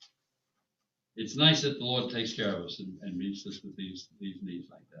it's nice that the Lord takes care of us and meets us with these needs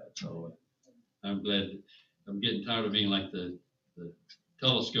like that. So I'm glad. I'm getting tired of being like the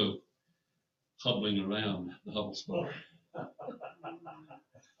telescope hobbling around the Hubble spot.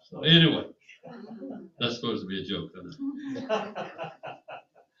 So anyway, that's supposed to be a joke, isn't it?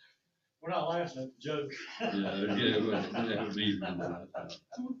 We're not laughing at the joke. Yeah,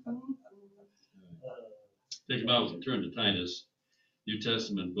 take a Bible and turn to Titus, New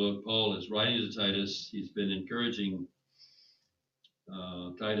Testament book. Paul is writing to Titus. He's been encouraging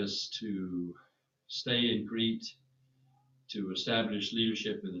Titus to stay in Crete, to establish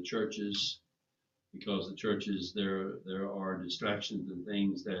leadership in the churches, because the churches there are distractions and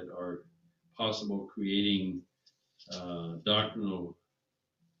things that are possible, creating doctrinal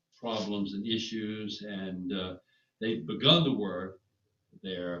problems and issues, and they've begun the work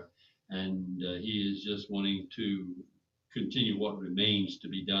there, and he is just wanting to continue what remains to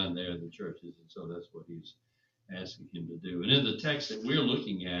be done there in the churches, and so that's what he's asking him to do. And in the text that we're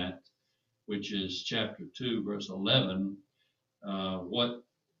looking at, which is chapter 2, verse 11, what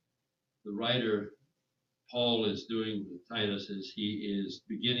the writer Paul is doing with Titus is he is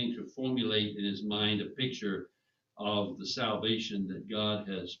beginning to formulate in his mind a picture of the salvation that God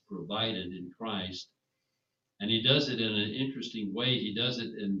has provided in Christ. And he does it in an interesting way. He does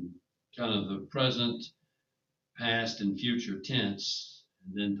it in kind of the present, past, and future tense,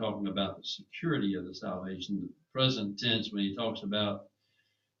 and then talking about the security of the salvation. The present tense, when he talks about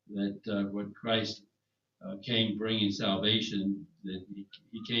that what Christ came bringing salvation, that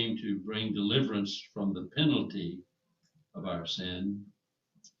he came to bring deliverance from the penalty of our sin.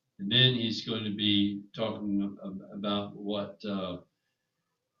 And then he's going to be talking about what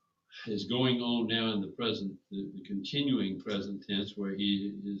is going on now in the present, the continuing present tense, where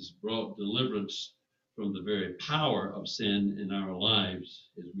he has brought deliverance from the very power of sin in our lives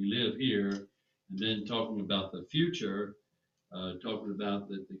as we live here. And then talking about the future, talking about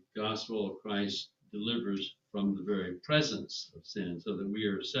that the gospel of Christ delivers from the very presence of sin, so that we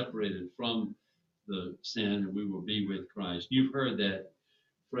are separated from the sin and we will be with Christ. You've heard that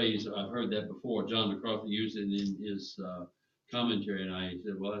phrase. I've heard that before. John MacArthur used it in his commentary, and I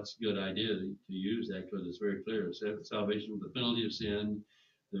said, well, that's a good idea to use that, because it's very clear. Salvation with the penalty of sin,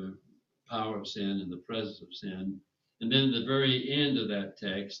 the power of sin, and the presence of sin. And then at the very end of that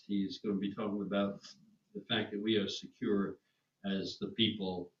text, he's going to be talking about the fact that we are secure as the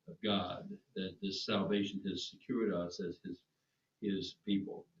people of God, that this salvation has secured us as his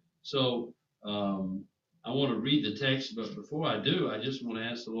people. So I want to read the text, but before I do, I just want to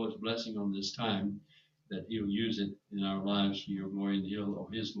ask the Lord's blessing on this time, that he'll use it in our lives for your glory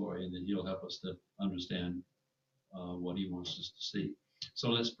and his glory, and that he'll help us to understand what he wants us to see. So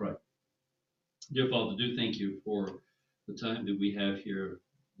let's pray. Dear Father, do thank you for the time that we have here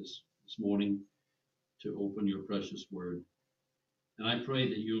this morning to open your precious word. And I pray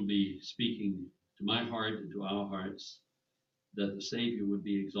that you'll be speaking to my heart and to our hearts, that the Savior would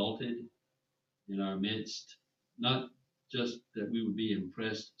be exalted in our midst, not just that we would be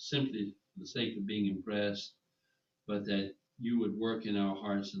impressed simply for the sake of being impressed, but that you would work in our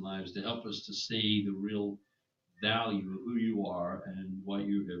hearts and lives to help us to see the real value of who you are and what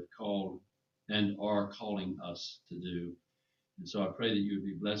you have called and are calling us to do. And so I pray that you would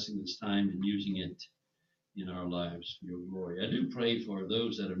be blessing this time and using it in our lives for your glory. I do pray for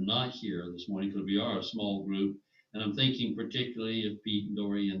those that are not here this morning, because we are a small group, and I'm thinking particularly of Pete and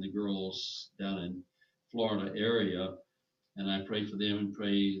Dory and the girls down in Florida area, and I pray for them and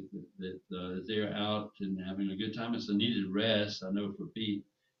pray that they're out and having a good time. It's a needed rest. I know for Pete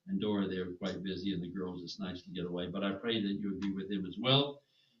and Dory, they're quite busy, and the girls, it's nice to get away, but I pray that you would be with them as well.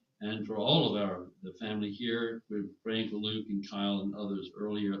 And for all of the family here, we're praying for Luke and Kyle and others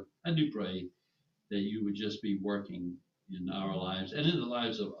earlier. I do pray that you would just be working in our lives and in the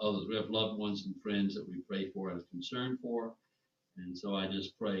lives of others. We have loved ones and friends that we pray for and are concerned for. And so I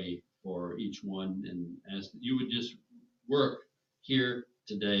just pray for each one and ask that you would just work here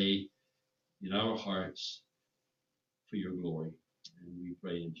today in our hearts for your glory. And we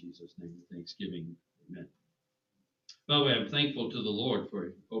pray in Jesus' name with thanksgiving. Amen. By the way, I'm thankful to the Lord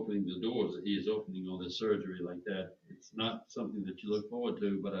for opening the doors that he is opening on this surgery like that. It's not something that you look forward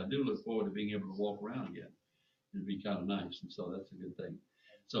to, but I do look forward to being able to walk around again. It'd be kind of nice, and so that's a good thing.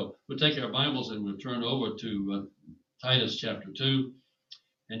 So we'll take our Bibles and we'll turn over to Titus chapter 2,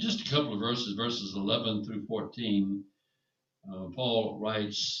 and just a couple of verses 11 through 14. Paul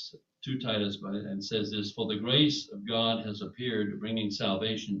writes to Titus and says this: "For the grace of God has appeared, bringing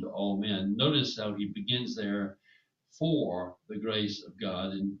salvation to all men." Notice how he begins there, for the grace of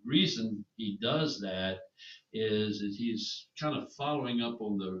God. And the reason he does that is that he's kind of following up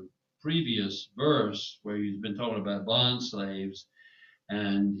on the previous verse where he's been talking about bond slaves,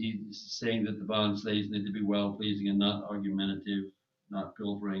 and he's saying that the bond slaves need to be well-pleasing and not argumentative, not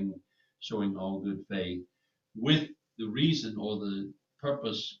pilfering, showing all good faith, with the reason or the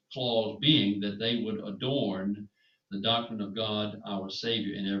purpose clause being that they would adorn the doctrine of God, our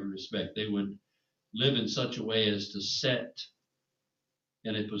Savior, in every respect. They would live in such a way as to set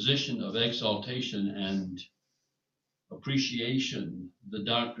in a position of exaltation and appreciation the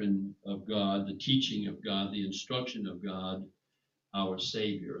doctrine of God, the teaching of God, the instruction of God, our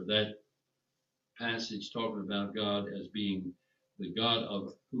Savior. That passage talking about God as being the God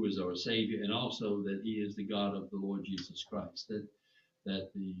of who is our Savior, and also that He is the God of the Lord Jesus Christ. That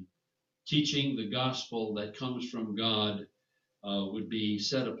the teaching, the gospel that comes from God would be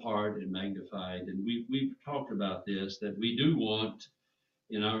set apart and magnified. And we've talked about this, that we do want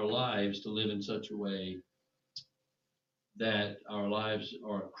in our lives to live in such a way that our lives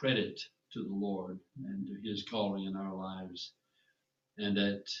are a credit to the Lord and to His calling in our lives. And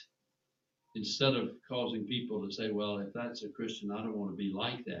that instead of causing people to say, well, if that's a Christian, I don't want to be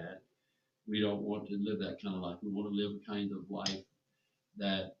like that. We don't want to live that kind of life. We want to live a kind of life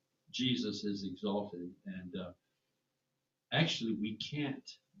that Jesus is exalted. And actually, we can't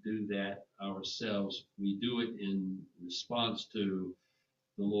do that ourselves. We do it in response to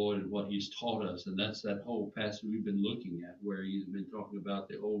the Lord and what He's taught us. And that's that whole passage we've been looking at, where He's been talking about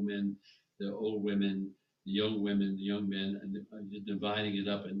the old men, the old women, the young women, the young men, and dividing it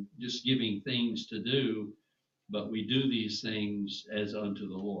up and just giving things to do. But we do these things as unto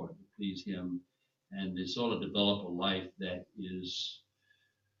the Lord, to please Him, and to sort of develop a life that is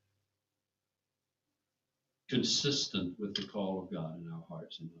consistent with the call of God in our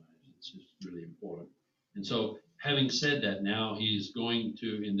hearts and lives. It's just really important. And so, having said that, now he's going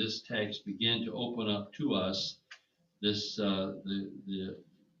to, in this text, begin to open up to us this the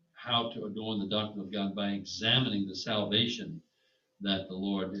how to adorn the doctrine of God by examining the salvation that the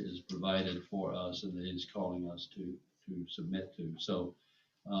Lord has provided for us and that He's calling us to submit to. So,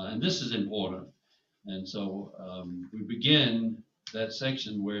 and this is important. And so we begin that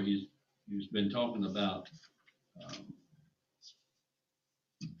section where he's been talking about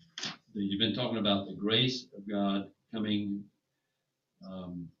you've been talking about the grace of God coming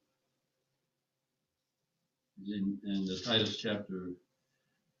in the Titus chapter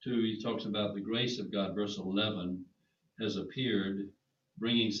 2. He talks about the grace of God, verse 11, has appeared,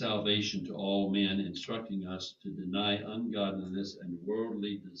 bringing salvation to all men, instructing us to deny ungodliness and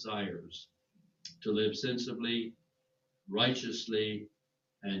worldly desires, to live sensibly, righteously,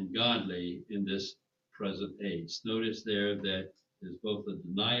 and godly in this present age. Notice there that there's both a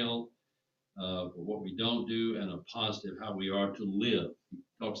denial of what we don't do and a positive how we are to live. He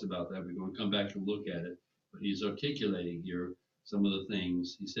talks about that. We're going to come back and look at it. But he's articulating here some of the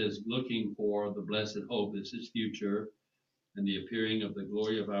things. He says, looking for the blessed hope, this is future, and the appearing of the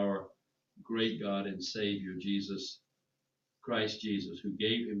glory of our great God and Savior, Jesus Christ Jesus, who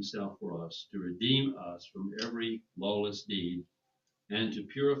gave Himself for us to redeem us from every lawless deed and to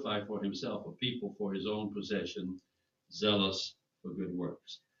purify for Himself a people for His own possession, zealous for good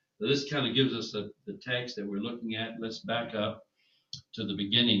works. So this kind of gives us the text that we're looking at. Let's back up to the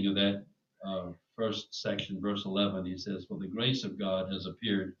beginning of that first section, verse 11. He says, for the grace of God has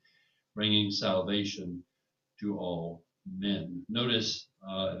appeared, bringing salvation to all men. Notice,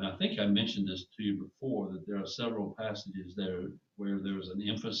 and I think I mentioned this to you before, that there are several passages there where there's an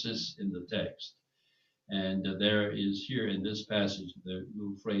emphasis in the text. And there is here in this passage, the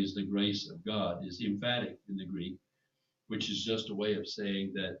little phrase, the grace of God, is emphatic in the Greek, which is just a way of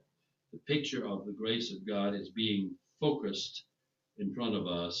saying that the picture of the grace of God is being focused in front of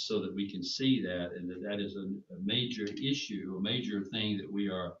us so that we can see that, and that is a major issue, a major thing that we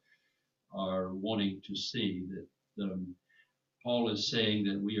are wanting to see. That Paul is saying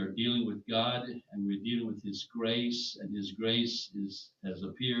that we are dealing with God and we're dealing with His grace, and His grace has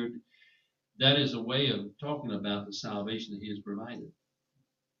appeared. That is a way of talking about the salvation that He has provided.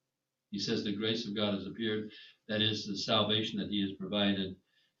 He says the grace of God has appeared. That is the salvation that He has provided.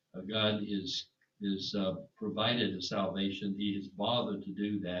 God is provided a salvation. He has bothered to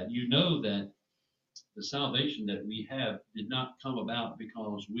do that. You know that the salvation that we have did not come about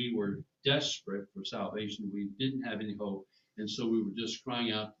because we were desperate for salvation. We didn't have any hope, and so we were just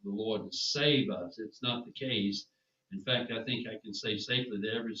crying out to the Lord to save us. It's not the case. In fact, I think I can say safely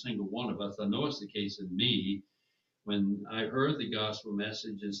that every single one of us, I know it's the case in me, when I heard the gospel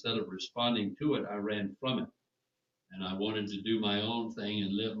message, instead of responding to it, I ran from it. And I wanted to do my own thing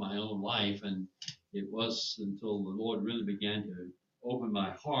and live my own life. And it was until the Lord really began to open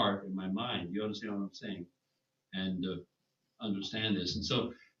my heart and my mind. You understand what I'm saying? And understand this. And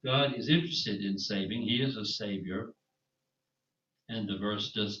so God is interested in saving. He is a Savior. And the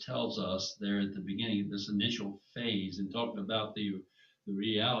verse just tells us there at the beginning of this initial phase and talking about the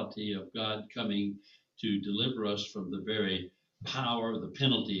reality of God coming to deliver us from the very power, the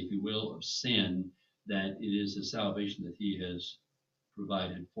penalty, if you will, of sin, that it is the salvation that he has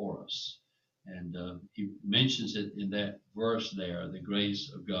provided for us. And he mentions it in that verse there, the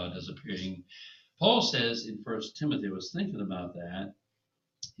grace of God is appearing. Paul says in 1 Timothy, I was thinking about that.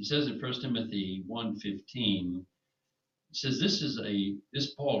 He says in 1 Timothy 1:15, he says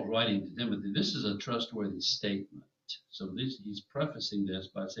this Paul writing to Timothy, this is a trustworthy statement. So he's prefacing this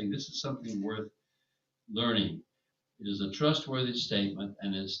by saying this is something worth learning. It is a trustworthy statement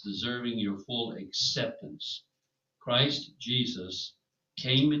and it's deserving your full acceptance. Christ Jesus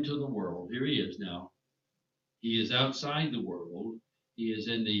came into the world. Here he is now. He is outside the world. He is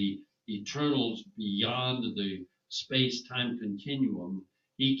in the eternals beyond the space-time continuum.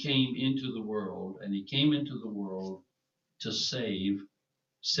 He came into the world, and he came into the world to save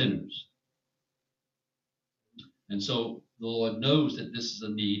sinners. And so the Lord knows that this is a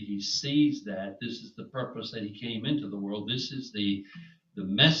need. He sees that this is the purpose that he came into the world. This is the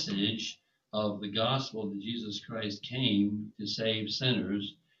message of the gospel that Jesus Christ came to save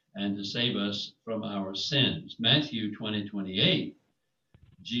sinners and to save us from our sins. Matthew 20:28,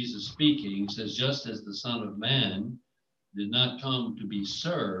 Jesus speaking says, just as the Son of Man did not come to be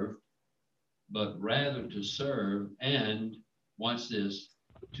served, but rather to serve and, watch this,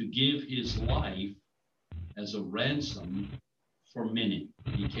 to give his life as a ransom for many.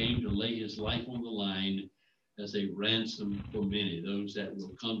 He came to lay his life on the line as a ransom for many, those that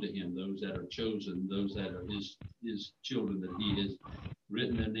will come to him, those that are chosen, those that are his children that he has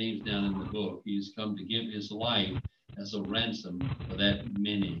written their names down in the book. He's come to give his life as a ransom for that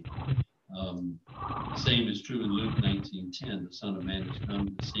many. Same is true in Luke 19:10. The Son of Man has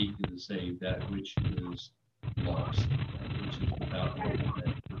come to seek and to save that which is lost, that which is without hope,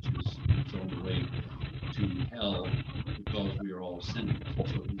 that which is on the way to hell because we are all sinners.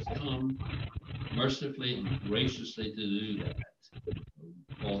 So he's come mercifully and graciously to do that.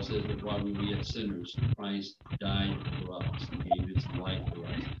 Paul says that while we were yet sinners, Christ died for us. He gave his life for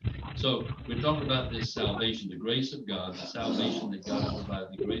us. So we're talking about this salvation, the grace of God, the salvation that God has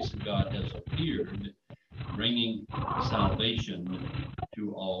provided. The grace of God has appeared, bringing salvation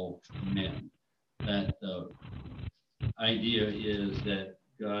to all men. That idea is that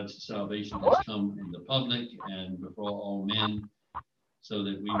God's salvation has come in the public and before all men so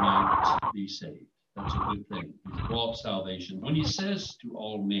that we might be saved. That's a good thing. He's brought salvation. When he says to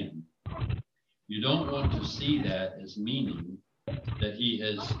all men, you don't want to see that as meaning that he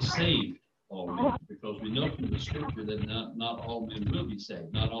has saved all men, because we know from the scripture that not all men will be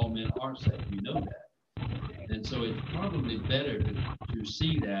saved. Not all men are saved. We know that. And so it's probably better to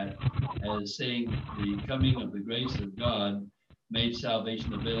see that as saying the coming of the grace of God made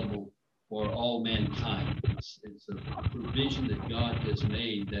salvation available for all mankind. It's a provision that God has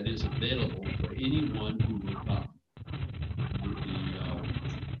made that is available for anyone who will come.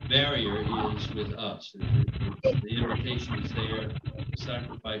 The barrier is with us. The invitation is there, the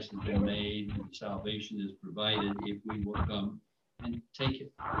sacrifice has been made, and salvation is provided if we will come and take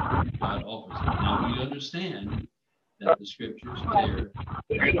it. God offers it. Now we understand that the scripture is clear.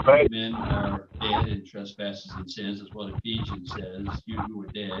 Men are dead in trespasses and sins. That's what Ephesians says. You who are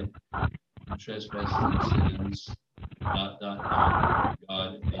dead in trespasses and sins, ... God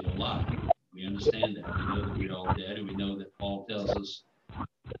made alive. We understand that. We know that we're all dead, and we know that Paul tells us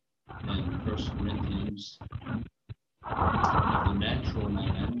in 1 Corinthians that the natural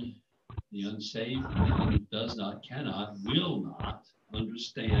man, the unsaved man, does not, cannot, will not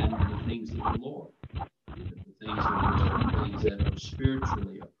understand the things of the Lord. The things of the Lord are things that are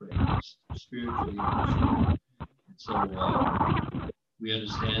spiritually appraised, spiritually understood. And so we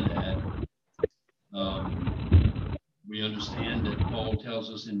understand that. We understand that Paul tells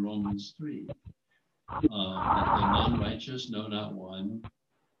us in Romans 3 that the none righteous, no, not one,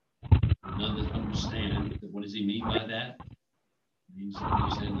 none that understand. What does he mean by that? He means to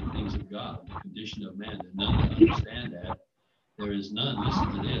understand the things of God, the condition of man, that none that understand that. There is none,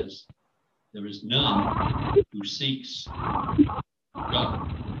 listen to this, there is none who seeks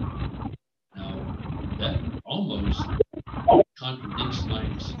God. Now, that almost contradicts my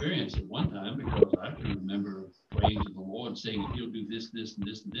experience at one time, because I can remember praying to the Lord saying, if you'll do this, this, and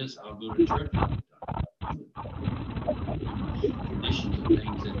this, and this, I'll go to church all the time. Conditions of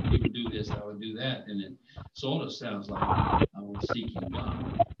things that if you would do this, I would do that. And it sort of sounds like I was seeking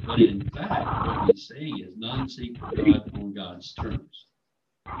God. But in fact, what he's saying is none seek God on God's terms.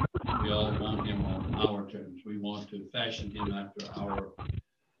 We all want him on our terms. We want to fashion him after our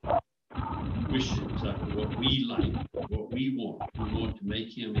wishes, what we like, what we want. We want to make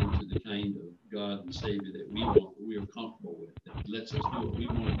him into the kind of God and Savior that we want, that we are comfortable with, that lets us do what we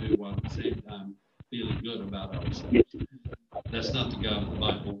want to do while at the same time feeling good about ourselves. That's not the God of the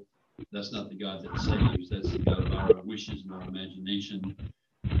Bible. That's not the God that saves. That's the God of our wishes and our imagination.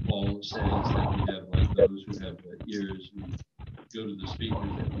 Paul says that we have like those who have ears, who go to the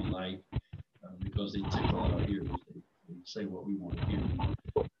speakers that we like because they tickle our ears. They say what we want to hear.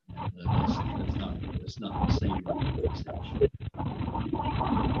 That's not the same conversation.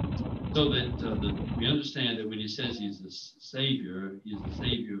 So that we understand that when he says he's the Savior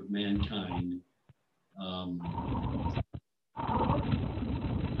of mankind.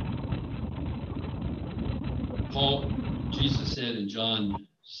 Jesus said in John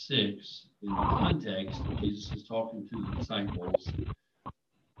 6, in the context, Jesus is talking to the disciples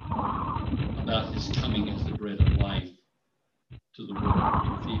about his coming as the bread of life to the world,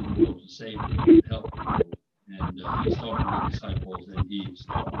 to feed the world, to save the world, to help the world. And he's talking to the disciples, and he's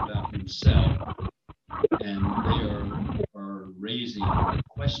talking about himself. And they are raising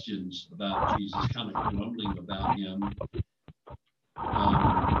questions about Jesus, kind of grumbling about him.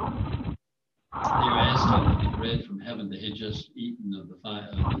 They were asking the bread from heaven. They had just eaten of the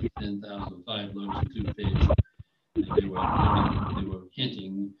 10,000, 5 loaves and 2 fish. And they were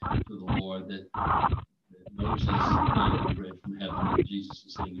hinting to the Lord that Moses gave the bread from heaven. And Jesus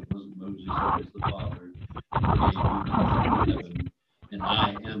is saying it wasn't Moses, it was the Father who gave me the bread from heaven. And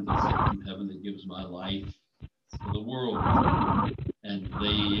I am the bread from heaven that gives my life for the world. And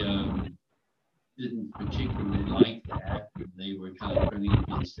they didn't particularly like that. They were kind of turning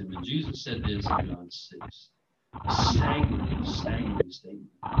against him. And Jesus said this in John 6, a staggering statement.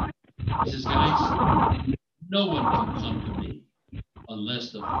 He says, guys, no one can come to me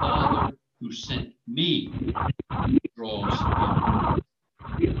unless the Father who sent me draws him.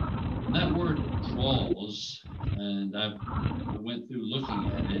 And that word draws, and I went through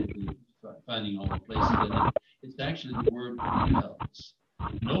looking at it and finding all the places that it's actually the word compels.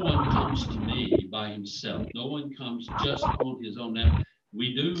 No one comes to me by himself. No one comes just on his own. Now,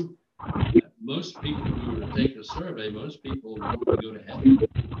 we do, most people who were to take a survey, most people want to go to heaven.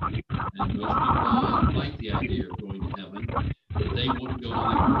 And most people like the idea of going to heaven, but they want to go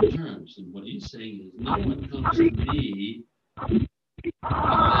on their own terms. And what he's saying is, no one comes to me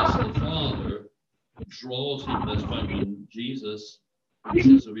unless the Father draws him. That's why when Jesus in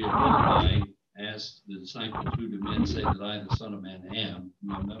Caesarea Philippi asked the disciples, who do men say that I, the Son of Man, am?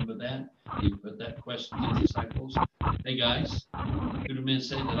 You remember that? He put that question to the disciples. Hey guys, who do men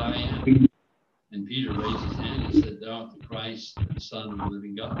say that I am? And Peter raised his hand and said, thou art the Christ, the Son of the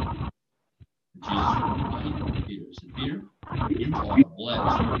living God. And Jesus replied to Peter, said, Peter, you are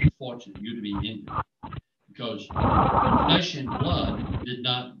blessed, you are fortunate, you to be in here. Because flesh and blood did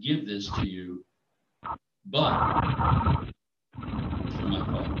not give this to you, but from my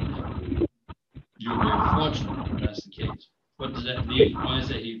Father. You're very fortunate if that's the case. What does that mean? Why is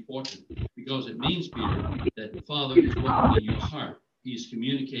that he's fortunate? Because it means, Peter, that the Father is working in your heart. He's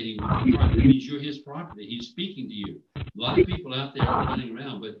communicating with your heart. That means you're his property. He's speaking to you. A lot of people out there are running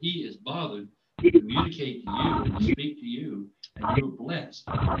around, but he is bothered to communicate to you and to speak to you, and you're blessed.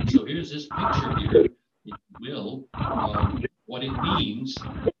 So here's this picture here, if you will, of what it means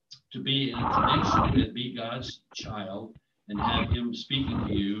to be in a connection with, be God's child, and have him speaking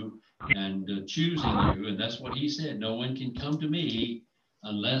to you and choosing you. And that's what he said. No one can come to me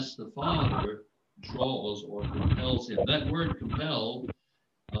unless the Father draws or compels him. That word compel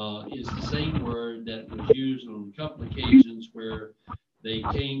is the same word that was used on a couple of occasions where they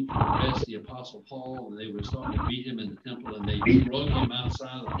came to arrest the Apostle Paul, and they were starting to beat him in the temple, and they drug him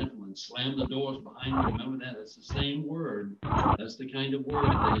outside of the temple and slammed the doors behind him. Remember that? That's the same word. That's the kind of word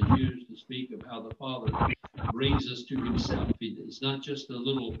that is used to speak of how the Father brings us to himself. It's not just a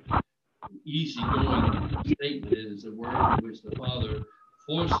little easy-going statement. It is a word in which the Father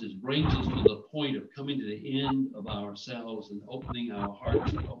brings us to the point of coming to the end of ourselves and opening our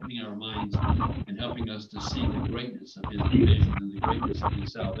hearts and opening our minds and helping us to see the greatness of his provision and the greatness of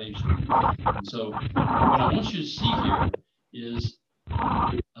his salvation. And so what I want you to see here is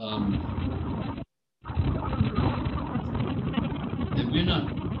that we're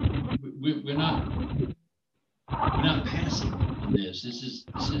not passive on this. This is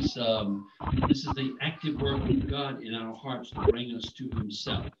the active work of God in our hearts to bring us to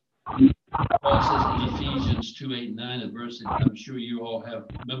himself. Paul says in Ephesians 2:8-9, a verse that I'm sure you all have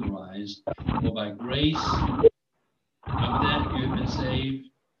memorized, for by grace, remember that you have been saved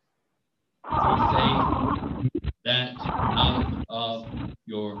through faith, that not of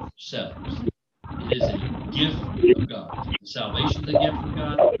yourselves. It It is a gift of God. The salvation is a gift of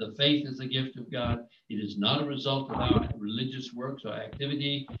God. The faith is a gift of God. It is not a result of our religious works or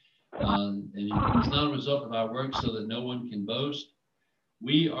activity. And it's not a result of our works so that no one can boast.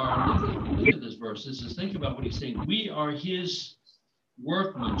 We are, look at this verse. Think about what he's saying. We are his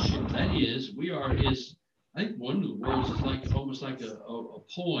workmanship. That is, we are his, I think one of the words is like almost like a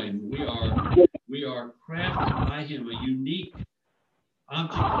poem. We are crafted by him, a unique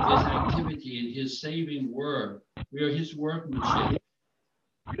object of his activity and his saving work. We are his workmanship.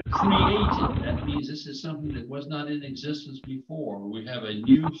 Created. That means this is something that was not in existence before. We have a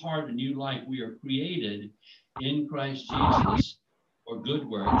new heart, a new life. We are created in Christ Jesus for good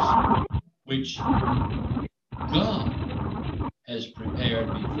works, which God has prepared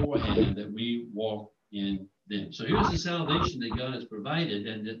beforehand that we walk in them. So here's the salvation that God has provided,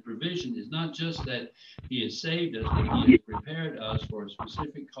 and that provision is not just that he has saved us, but he has prepared us for a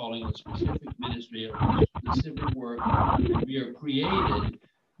specific calling, a specific ministry, a specific work, and we are created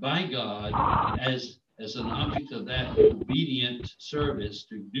by God as an object of that obedient service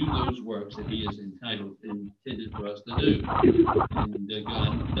to do those works that he is intended for us to do. And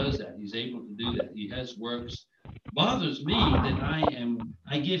God does that. He's able to do that. He has works. Bothers me that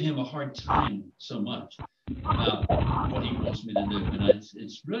I give him a hard time so much about what he wants me to do. And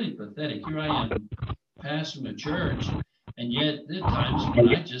it's really pathetic. Here I am pastoring a church, and yet there are times when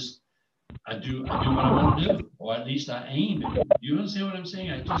I do what I want to do, or at least I aim it. You understand what I'm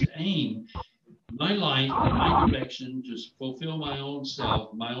saying? I just aim my life and my direction to fulfill my own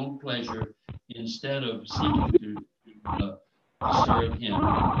self, my own pleasure, instead of seeking to serve him.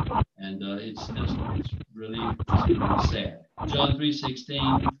 And it's really sad. John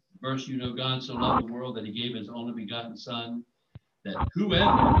 3:16, verse, God so loved the world that he gave his only begotten son, that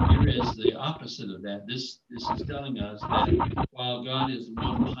whoever, here is the opposite of that. This is telling us that while God is the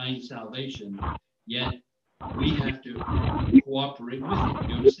one behind salvation, yet we have to cooperate with him.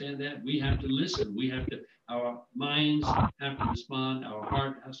 You understand that? We have to listen. Our minds have to respond. Our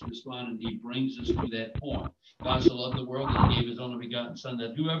heart has to respond, and he brings us to that point. God so loved the world that he gave his only begotten son,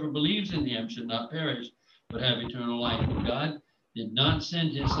 that whoever believes in him should not perish, but have eternal life. God did not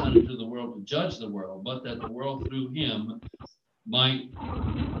send his son into the world to judge the world, but that the world through him might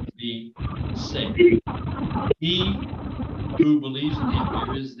be saved. He who believes in him,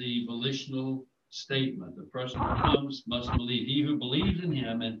 here is the volitional statement. The person who comes must believe. He who believes in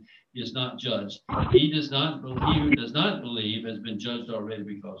him and is not judged. He who does not believe has been judged already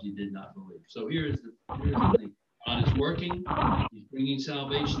because he did not believe. So here's the thing. God is working. He's bringing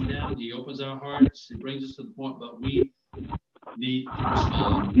salvation down. He opens our hearts. He brings us to the point, but we need to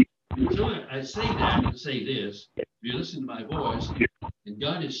respond. So I say that to say this. If you listen to my voice and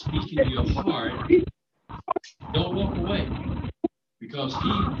God is speaking to your heart, don't walk away, because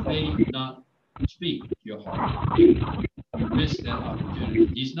he may not speak to your heart. You miss that opportunity.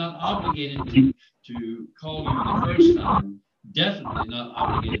 He's not obligated to call you the first time, definitely not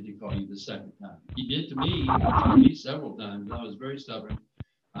obligated to call you the second time. He did to me. He called me several times. I was very stubborn.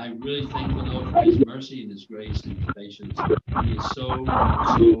 I really thank the Lord for his mercy and his grace and his patience. He is so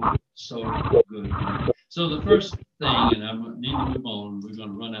good. So the first thing, and I need to move on, we're going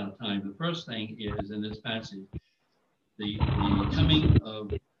to run out of time. The first thing is, in this passage, the coming of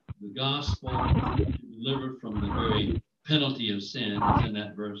the gospel delivered from the very penalty of sin is in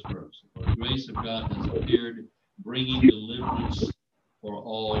that verse. For the grace of God has appeared, bringing deliverance for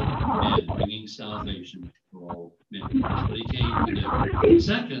all men, bringing salvation for all men. That's what he came to do.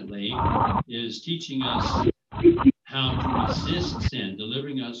 Secondly, is teaching us how to resist sin,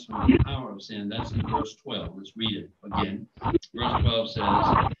 delivering us from the power of sin. That's in verse 12. Let's read it again. Verse 12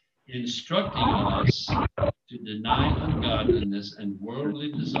 says, instructing us to deny ungodliness and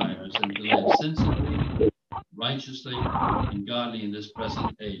worldly desires and to live sensibly, righteously, and godly in this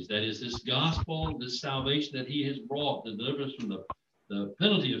present age. That is, this gospel, this salvation that he has brought to deliver us from the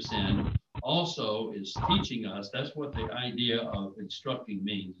penalty of sin, also is teaching us. That's what the idea of instructing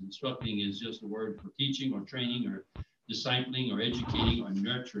means. Instructing is just a word for teaching or training or discipling or educating or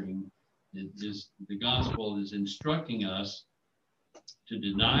nurturing. The gospel is instructing us to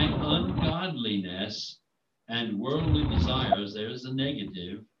deny ungodliness and worldly desires. There's the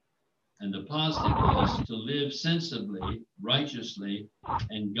negative. And the positive is to live sensibly, righteously,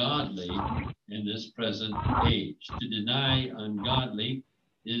 and godly in this present age. To deny ungodly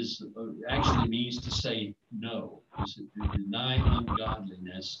is actually means to say no. To deny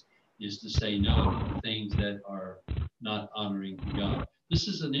ungodliness is to say no to things that are not honoring to God. This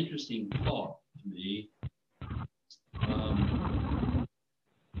is an interesting thought to me.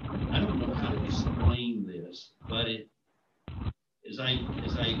 I don't know how to explain this, but as I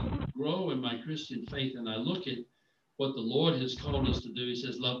grow in my Christian faith and I look at what the Lord has called us to do, he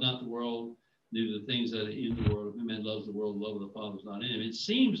says, love not the world, neither the things that are in the world. If a man loves the world, the love of the Father is not in him. It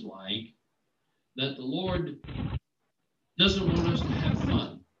seems like that the Lord doesn't want us to have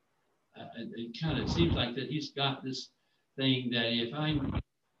fun. It kind of seems like that he's got this thing that if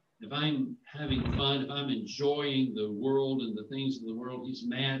I'm having fun, if I'm enjoying the world and the things of the world, he's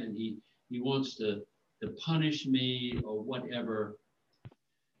mad and he wants to punish me or whatever.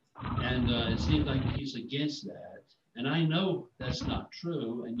 And it seems like he's against that. And I know that's not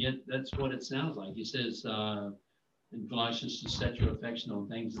true, and yet that's what it sounds like. He says in Colossians to set your affection on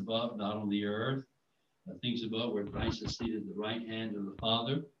things above, not on the earth. Things above where Christ is seated at the right hand of the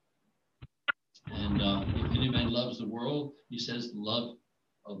Father. And if any man loves the world, he says the love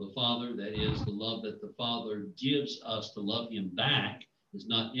of the Father, that is the love that the Father gives us to love him back, is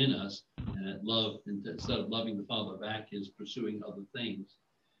not in us. And that love, instead of loving the Father back, is pursuing other things.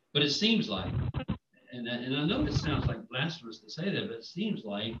 But it seems like, and I know it sounds like blasphemous to say that, but it seems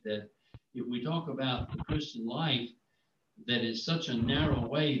like that if we talk about the Christian life, that it's such a narrow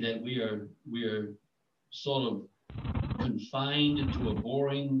way that we are sort of confined to a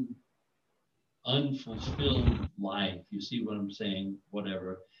boring, unfulfilled life. You see what I'm saying?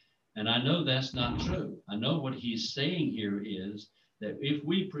 Whatever. And I know that's not true. I know what he's saying here is that if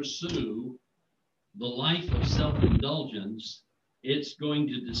we pursue the life of self-indulgence, it's going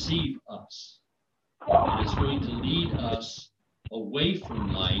to deceive us. And it's going to lead us away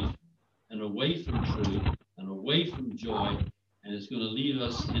from life and away from truth and away from joy. And it's going to lead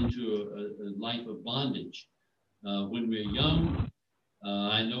us into a life of bondage. When we're young,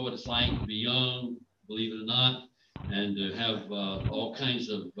 I know what it's like to be young, believe it or not, and to have all kinds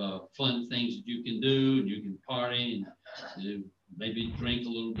of fun things that you can do. And you can party and maybe drink a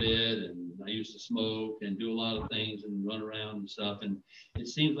little bit. And I used to smoke and do a lot of things and run around and stuff. And it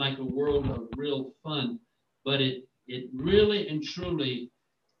seems like a world of real fun, but it really and truly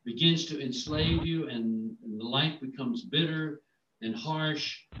begins to enslave you, and the life becomes bitter and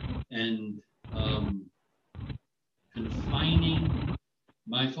harsh and confining.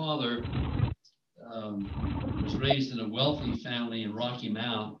 My father was raised in a wealthy family in Rocky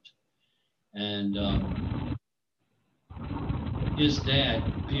Mount, and his dad,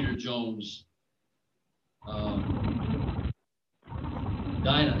 Peter Jones,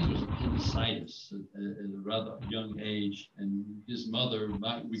 died, I think it was appendicitis at a rather young age, and his mother,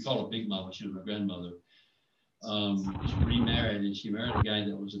 we call her Big Mama, she was my grandmother, she remarried, and she married a guy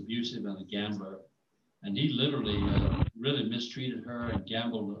that was abusive and a gambler, and he literally really mistreated her and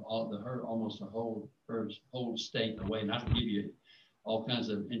gambled almost her whole estate away. And I can give you all kinds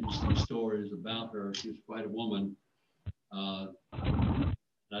of interesting stories about her. She was quite a woman. And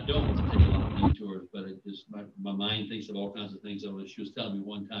I don't want to take a lot of detours, but it just my mind thinks of all kinds of things. She was telling me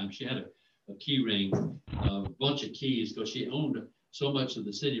one time she had a key ring, a bunch of keys, because she owned so much of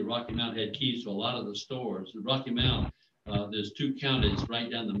the city of Rocky Mount, had keys to a lot of the stores. In Rocky Mount, there's two counties right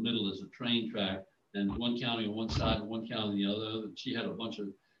down the middle. There's a train track, and one county on one side and one county on the other. She had a bunch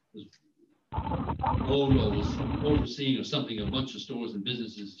of overseeing or something, a bunch of stores and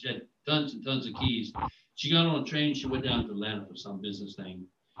businesses. She had tons and tons of keys. She got on a train. She went down to Atlanta for some business thing.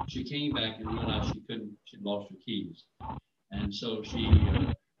 She came back and realized she'd lost her keys. And so she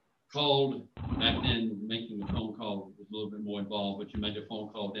called. Back then, making a phone call was a little bit more involved, but you made a phone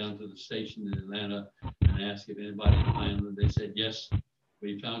call down to the station in Atlanta and asked if anybody had found them. They said, yes,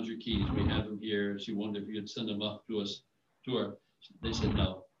 we found your keys. We have them here. She wondered if you could send them up to us, to her. They said,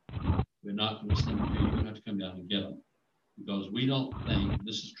 no, we're not going to send them to you. You're going to have to come down and get them. Because we don't think,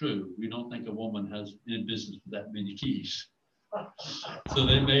 this is true, we don't think a woman has in business with that many keys. So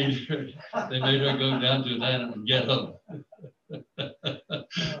they made her go down to Atlanta and get them.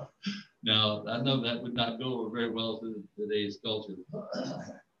 Now, I know that would not go very well to today's culture,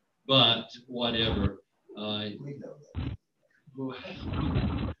 but whatever. We know that.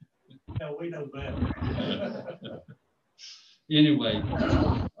 No, we know better. Anyway,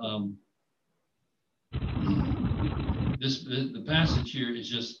 the passage here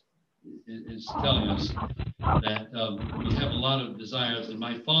is telling us that we have a lot of desires. And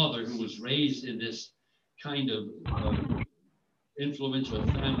my father, who was raised in this kind of influential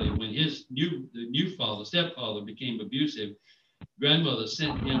family, when the new stepfather became abusive, grandmother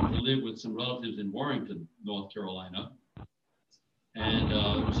sent him to live with some relatives in Warrington, North Carolina. And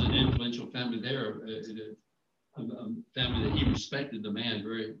it was an influential family there, a family that he respected the man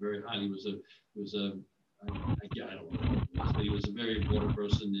very, very highly. I don't know, but he was a very important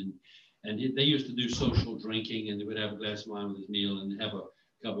person, and they used to do social drinking, and they would have a glass of wine with his meal and have a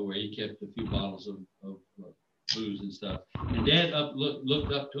cupboard where he kept a few bottles of booze and stuff. And Dad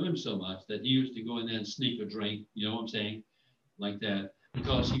looked up to him so much that he used to go in there and sneak a drink, you know what I'm saying, like that,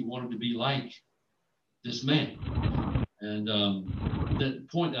 because he wanted to be like this man. And the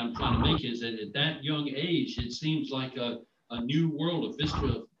point that I'm trying to make is that at that young age, it seems like a new world, a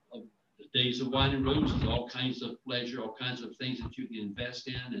vista of the days of wine and roses, all kinds of pleasure, all kinds of things that you can invest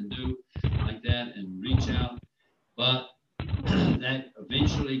in and do like that and reach out. But that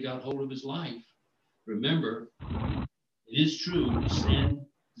eventually got hold of his life. Remember, it is true, sin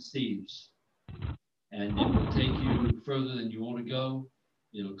deceives. And it will take you further than you want to go.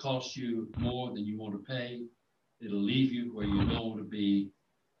 It'll cost you more than you want to pay. It'll leave you where you don't want to be.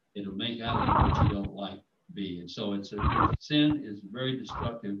 It'll make out of you what you don't like to be. And so sin is very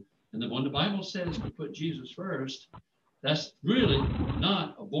destructive. And then when the Bible says to put Jesus first, that's really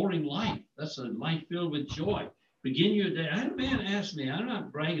not a boring life. That's a life filled with joy. Begin your day. I had a man ask me, I'm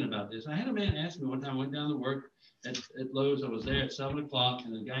not bragging about this. I had a man ask me one time, I went down to work at Lowe's. I was there at 7 o'clock,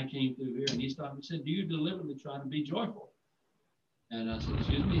 and the guy came through here, and he stopped and said, do you deliberately try to be joyful? And I said,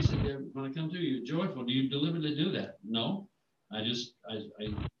 excuse me. He said, yeah, when I come to you, you're joyful. Do you deliberately do that? No. I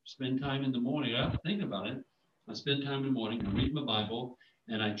spend time in the morning. I think about it. I spend time in the morning. I read my Bible,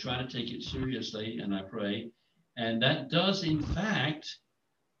 and I try to take it seriously, and I pray. And that does, in fact,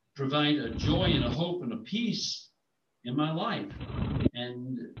 provide a joy and a hope and a peace in my life.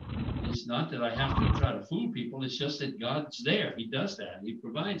 And it's not that I have to try to fool people. It's just that God's there. He does that. He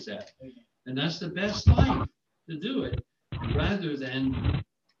provides that. And that's the best life, to do it, rather than,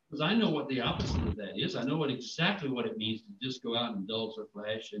 because I know what the opposite of that is. I know exactly what it means to just go out and indulge the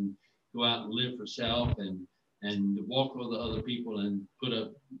flesh and go out and live for self and walk with other people and put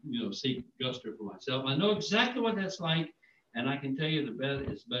up, seek gusto for myself. I know exactly what that's like. And I can tell you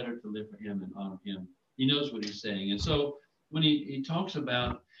it's better to live for him and honor him. He knows what he's saying. And so when he talks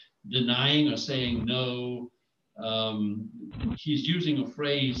about denying or saying no, he's using a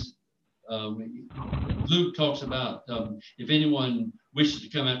phrase. Luke talks about, if anyone wishes to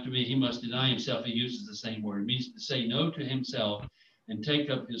come after me, he must deny himself. He uses the same word. It means to say no to himself and take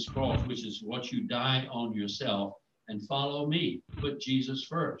up his cross, which is what you die on yourself, and follow me. Put Jesus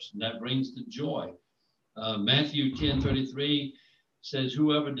first. And that brings the joy. Matthew 10:33 says,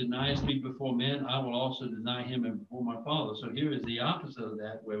 whoever denies me before men, I will also deny him and before my Father. So here is the opposite of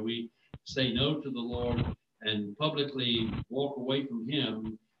that, where we say no to the Lord and publicly walk away from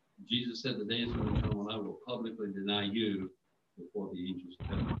him. Jesus said, the day is going to come when I will publicly deny you before the angels of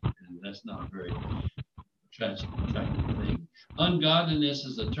heaven. And that's not a very attractive thing. Ungodliness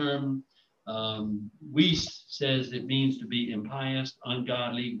is a term. Weiss says it means to be impious,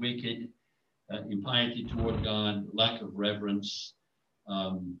 ungodly, wicked, impiety toward God, lack of reverence.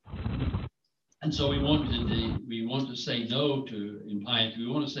 And so we want to say no to impiety.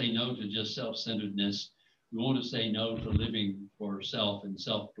 We want to say no to just self-centeredness. We want to say no to living for self and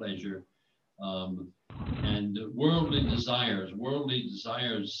self-pleasure. And worldly desires.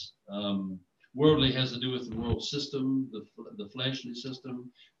 Worldly has to do with the world system, the fleshly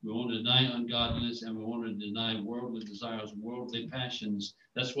system. We want to deny ungodliness, and we want to deny worldly desires, worldly passions.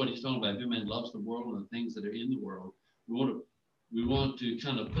 That's what he's talking about. If a man loves the world and the things that are in the world, we want to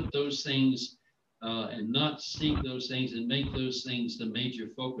kind of put those things and not seek those things and make those things the major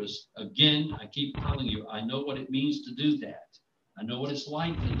focus. Again, I keep telling you, I know what it means to do that. I know what it's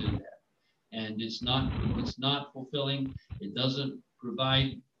like to do that. And it's not fulfilling. It doesn't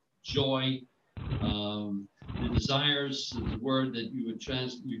provide joy. The desires is the word that you could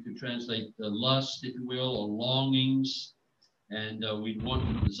translate the lust, if you will, or longings. And we want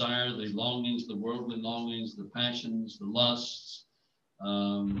to desire the longings, the worldly longings, the passions, the lusts,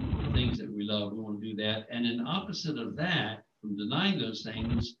 the things that we love. We want to do that. And in opposite of that, from denying those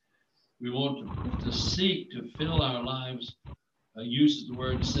things, we want to seek to fill our lives, uses the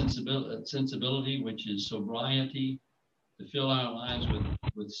word sensibility, which is sobriety, to fill our lives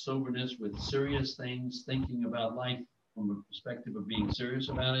with soberness, with serious things, thinking about life from a perspective of being serious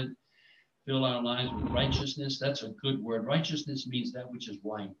about it. Fill our lives with righteousness. That's a good word. Righteousness means that which is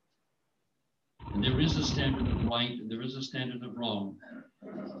right. And there is a standard of right, and there is a standard of wrong.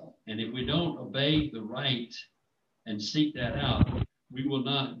 And if we don't obey the right and seek that out, we will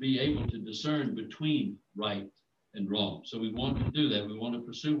not be able to discern between right and wrong. So we want to do that. We want to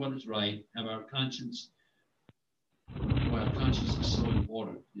pursue what is right, have our conscience. Well, our conscience is so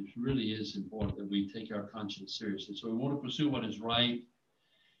important. It really is important that we take our conscience seriously. So we want to pursue what is right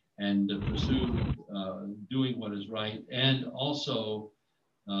and pursue doing what is right. And also,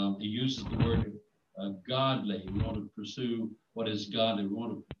 he uses the word godly. We want to pursue what is godly. We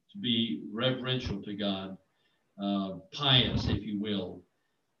want to be reverential to God, pious, if you will.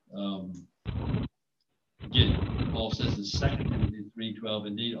 Again, Paul says in 2 Timothy 3:12,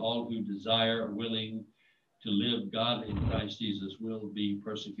 indeed, all who desire or willing to live godly in Christ Jesus will be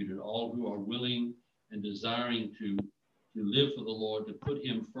persecuted. All who are willing and desiring to live for the Lord, to put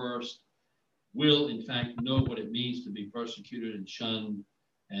him first, will in fact know what it means to be persecuted and shunned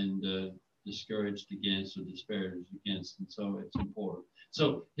and discouraged against or disparaged against. And so it's important.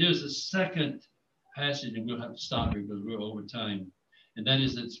 So here's the second passage, and we'll have to stop here because we're over time. And that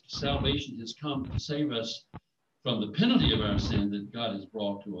is that salvation has come to save us from the penalty of our sin that God has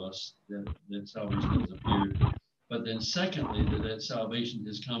brought to us, that salvation has appeared. But then secondly, that salvation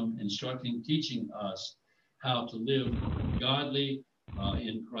has come instructing, teaching us how to live godly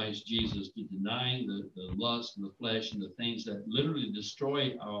in Christ Jesus, to deny the lust and the flesh and the things that literally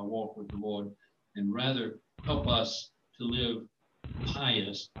destroy our walk with the Lord, and rather help us to live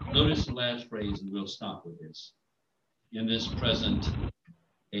pious. Notice the last phrase, and we'll stop with this. In this present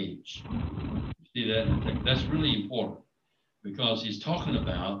age. See that? That's really important, because he's talking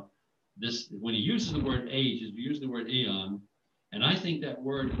about this. When he uses the word age, he's using the word eon, and I think that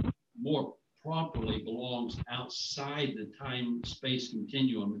word more properly belongs outside the time-space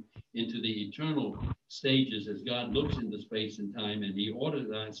continuum into the eternal stages, as God looks into space and time, and he orders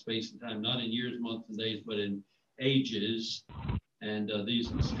that space and time, not in years, months, and days, but in ages. And these,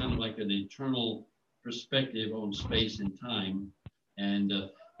 it's kind of like an eternal perspective on space and time. And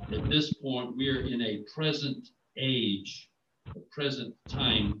at this point, we are in a present age, a present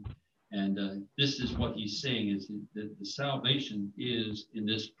time. And this is what he's saying, is that the salvation is in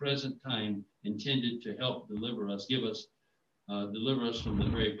this present time intended to help deliver us, deliver us from the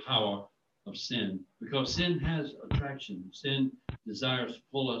very power of sin. Because sin has attraction. Sin desires to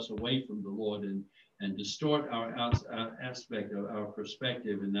pull us away from the Lord and distort our aspect of our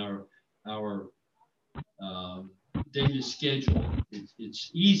perspective and our daily schedule.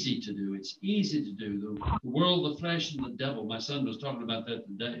 It's easy to do. It's easy to do. The world, the flesh, and the devil. My son was talking about that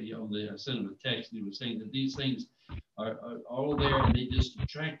today. I sent him a text, and he was saying that these things are all there, and they just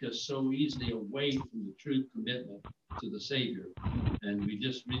attract us so easily away from the true commitment to the Savior. And we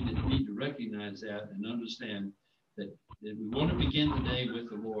just really need to recognize that and understand that we want to begin the day with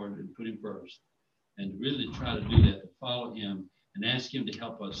the Lord and put him first, and really try to do that, to follow him and ask him to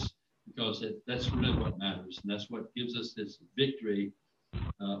help us, because that's really what matters. And that's what gives us this victory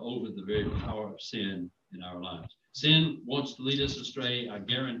over the very power of sin in our lives. Sin wants to lead us astray. I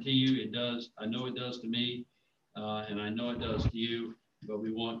guarantee you it does. I know it does to me, and I know it does to you, but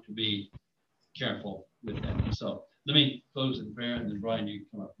we want to be careful with that. So let me close in prayer, and then Brian, you can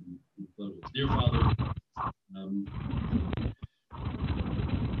come up and close it. Dear Father,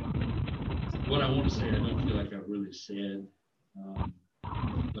 what I want to say, I don't feel like I've really said,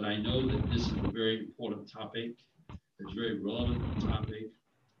 but I know that this is a very important topic. It's a very relevant topic.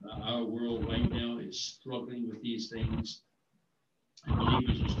 Our world right now is struggling with these things, and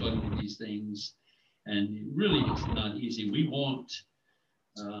believers are struggling with these things, and really it's not easy. We want,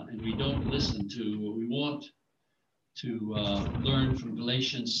 and we don't listen to, we want to learn from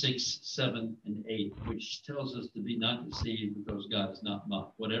Galatians 6, 7, and 8, which tells us to be not deceived, because God is not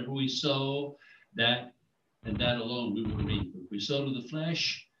mocked. Whatever we sow, that and that alone we will reap. If we sow to the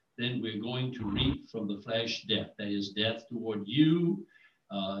flesh, then we're going to reap from the flesh death. That is death toward you,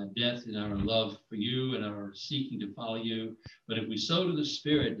 death in our love for you and our seeking to follow you. But if we sow to the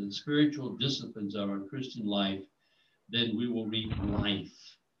Spirit, the spiritual disciplines of our Christian life, then we will reap life.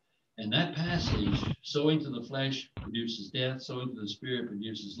 And that passage, sowing to the flesh produces death, sowing to the Spirit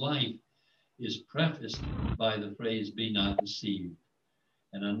produces life, is prefaced by the phrase, be not deceived.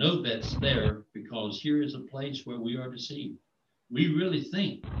 And I know that's there because here is a place where we are deceived. We really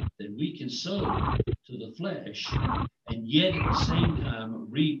think that we can sow to the flesh and yet at the same time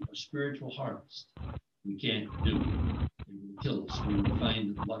reap a spiritual harvest. We can't do it. It will kill us. We will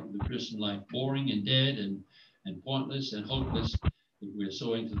find the Christian life boring and dead and pointless and hopeless if we're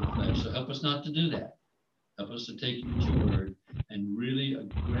sowing to the flesh. So help us not to do that. Help us to take you at your word and really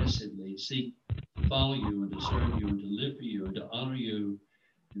aggressively seek to follow you and to serve you and to live for you and to honor you,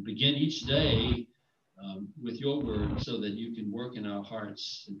 and begin each day with your word, so that you can work in our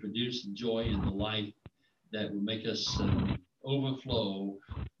hearts and produce joy in the life that will make us overflow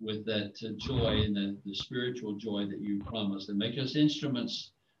with that joy and the spiritual joy that you promised, and make us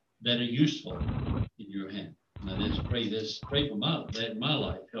instruments that are useful in your hand. And I just pray for my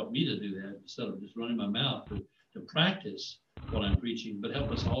life. Help me to do that instead of just running my mouth to practice what I'm preaching, but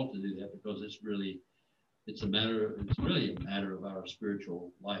help us all to do that, because it's really a matter of our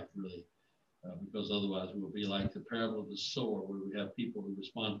spiritual life, really. Because otherwise we'll be like the parable of the sower, where we have people who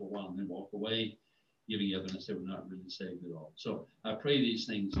respond for a while and then walk away, giving evidence that we're not really saved at all. So I pray these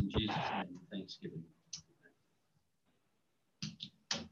things in Jesus' name, Thanksgiving.